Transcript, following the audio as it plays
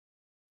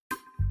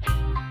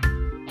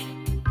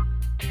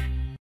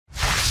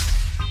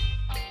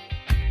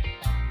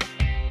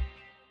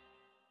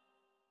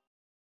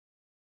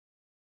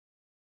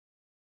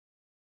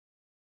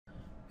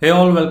Hey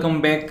all welcome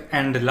back.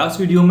 And last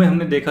video में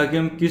हमने देखा कि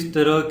हम किस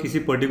तरह किसी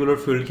पर्टिकुलर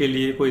फील्ड के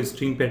लिए कोई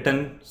string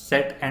pattern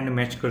set and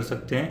match कर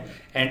सकते हैं।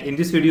 And in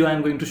this video I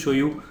am going to show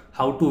you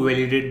how to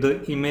validate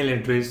the email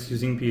address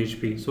using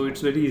PHP। So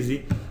it's very easy.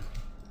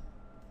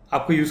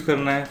 आपको यूज़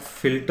करना है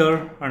फिल्टर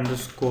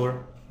अंडरस्कोर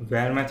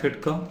वेयर मेथड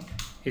का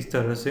इस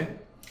तरह से।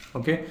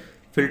 ओके,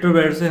 फिल्टर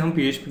वेयर से हम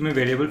PHP में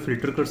वेरिएबल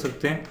फिल्टर कर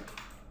सकते हैं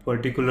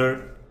पर्टिकुलर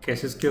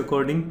केसेस के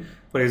अकॉर्डिंग।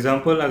 फॉर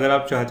एग्जांपल, अगर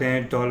आप चाहते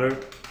हैं डॉलर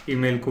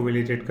ईमेल को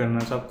वैलिडेट करना,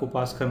 तो आपको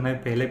पास करना है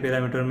पहले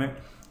पैरामीटर में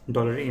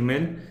dollar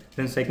email,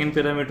 then second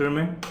parameter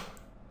में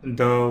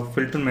the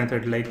filter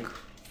method like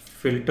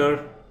filter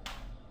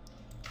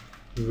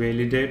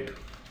validate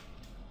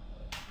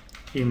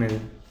email.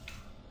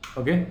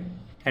 Okay,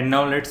 and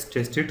now let's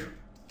test it.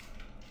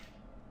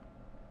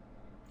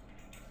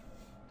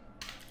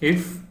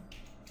 If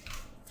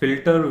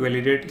filter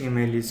validate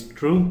email is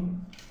true,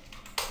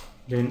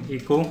 then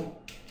echo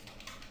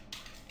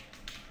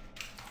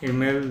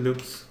email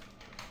looks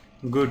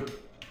good,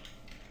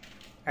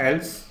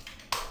 else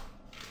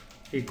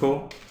echo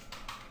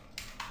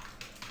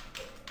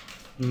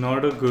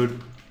not a good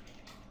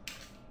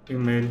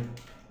email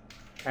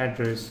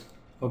address.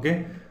 Okay,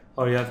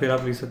 और या फिर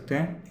आप लिख सकते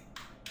हैं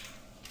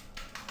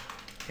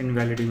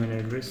invalid email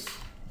address.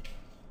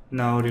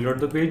 Now reload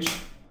the page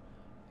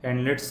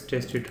and let's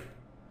test it.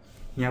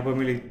 यहाँ पर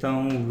मैं लिखता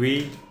हूँ v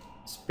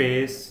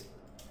space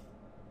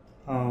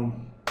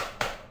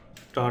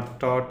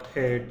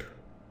 .8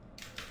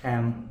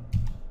 m.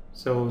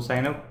 So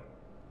sign up,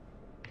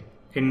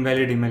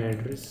 invalid email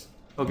address.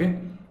 Okay,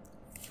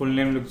 full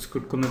name looks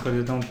good को मैं कर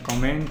देता हूँ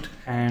comment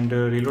and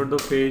reload the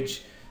page.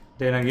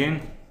 Then again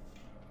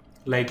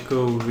like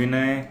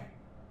Vinay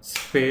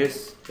space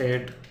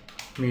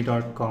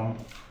 @me.com.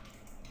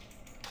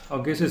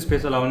 Okay, so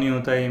space allow नहीं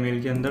होता है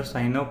ईमेल के अंदर।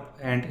 Sign up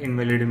and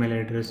invalid email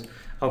address.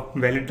 अब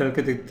वैलिड डाल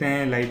के देखते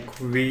हैं like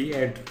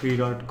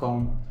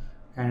v@v.com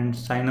and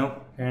sign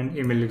up and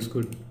email looks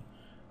good.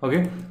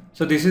 Okay,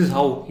 so this is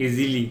how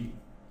easily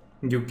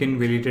you can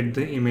validate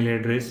the email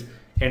address.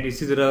 And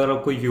इसी तरह अगर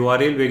आपको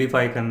URL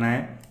वेरीफाई करना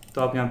है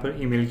तो आप यहाँ पर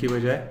ईमेल की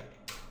बजाय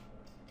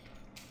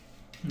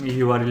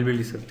URL भी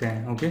लिख सकते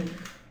हैं। Okay,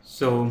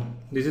 so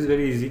this is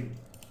very easy.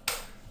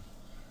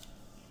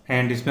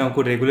 And इसमें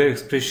आपको रेगुलर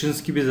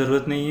एक्सप्रेशंस की भी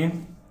ज़रूरत नहीं है।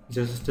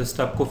 जस्ट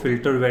आपको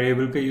फिल्टर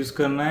वेरिएबल का यूज़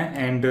करना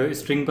है एंड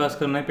स्ट्रिंग पास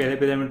करना है पहले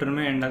पैरामीटर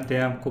में, एंड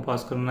देन आपको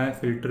पास करना है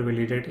filter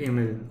validate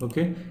email.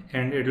 Okay,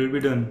 and it will be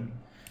done.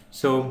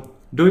 So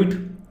do it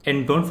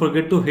and don't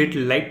forget to hit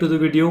like to the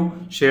video,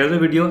 share the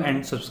video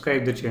and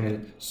subscribe the channel.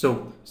 So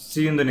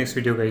see you in the next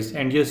video guys,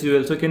 and yes, you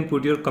also can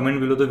put your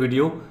comment below the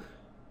video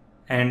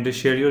and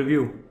share your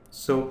view.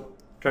 So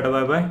tata,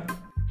 bye bye.